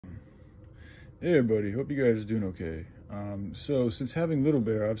Hey everybody, hope you guys are doing okay. So since having Little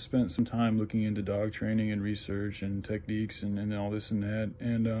Bear, I've spent some time looking into dog training and research and techniques and all this and that.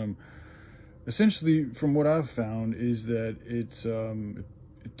 And essentially from what I've found is that it's, to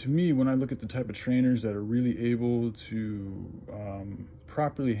me, when I look at the type of trainers that are really able to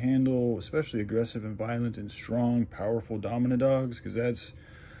properly handle, especially aggressive and violent and strong, powerful, dominant dogs, because that's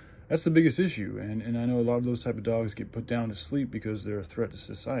the biggest issue, and I know a lot of those type of dogs get put down to sleep because they're a threat to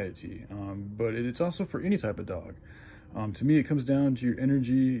society, but it's also for any type of dog. To me, it comes down to your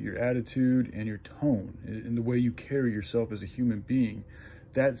energy, your attitude, and your tone, and the way you carry yourself as a human being.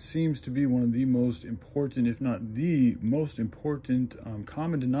 That seems to be one of the most important, if not the most important,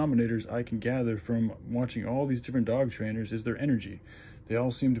 common denominators I can gather from watching all these different dog trainers is their energy. They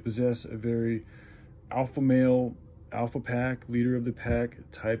all seem to possess a very alpha male, alpha pack, leader of the pack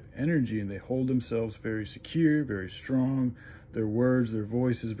type energy, and they hold themselves very secure, very strong. Their words, their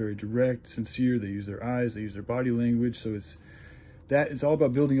voice is very direct, sincere. They use their eyes, they use their body language. So it's all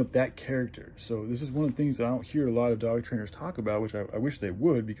about building up that character. So this is one of the things that I don't hear a lot of dog trainers talk about, which I wish they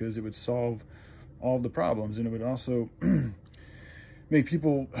would, because it would solve all the problems, and it would also make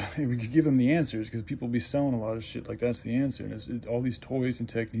people, we could give them the answers, because people be selling a lot of shit like that's the answer. And all these toys and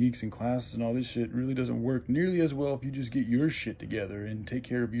techniques and classes and all this shit really doesn't work nearly as well if you just get your shit together and take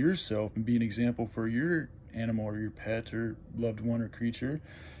care of yourself and be an example for your animal or your pet or loved one or creature.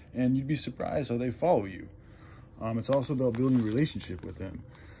 And you'd be surprised how they follow you. It's also about building a relationship with them.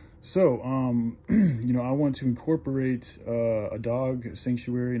 So, you know, I want to incorporate a dog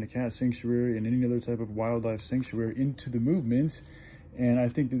sanctuary and a cat sanctuary and any other type of wildlife sanctuary into the movement. And I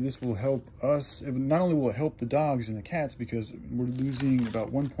think that this will help us. Not only will it help the dogs and the cats, because we're losing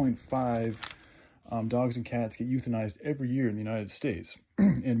about 1.5 dogs and cats get euthanized every year in the United States.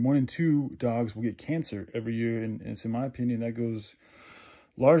 And 1 in 2 dogs will get cancer every year. And it's, in my opinion, that goes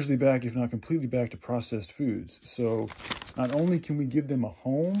largely back, if not completely back, to processed foods. So not only can we give them a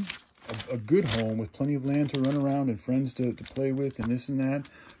home, a good home with plenty of land to run around and friends to play with and this and that,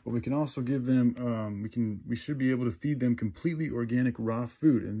 but we can also give them, we should be able to feed them completely organic raw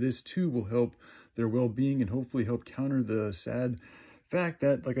food. And this too will help their well-being and hopefully help counter the sad fact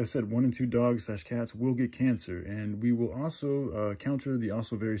that, like I said, 1 in 2 dogs / cats will get cancer. And we will also counter the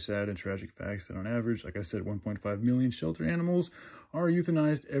also very sad and tragic facts that on average, like I said, 1.5 million shelter animals are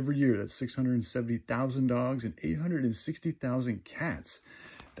euthanized every year. That's 670,000 dogs and 860,000 cats.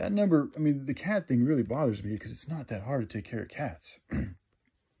 That number, I mean, the cat thing really bothers me because it's not that hard to take care of cats.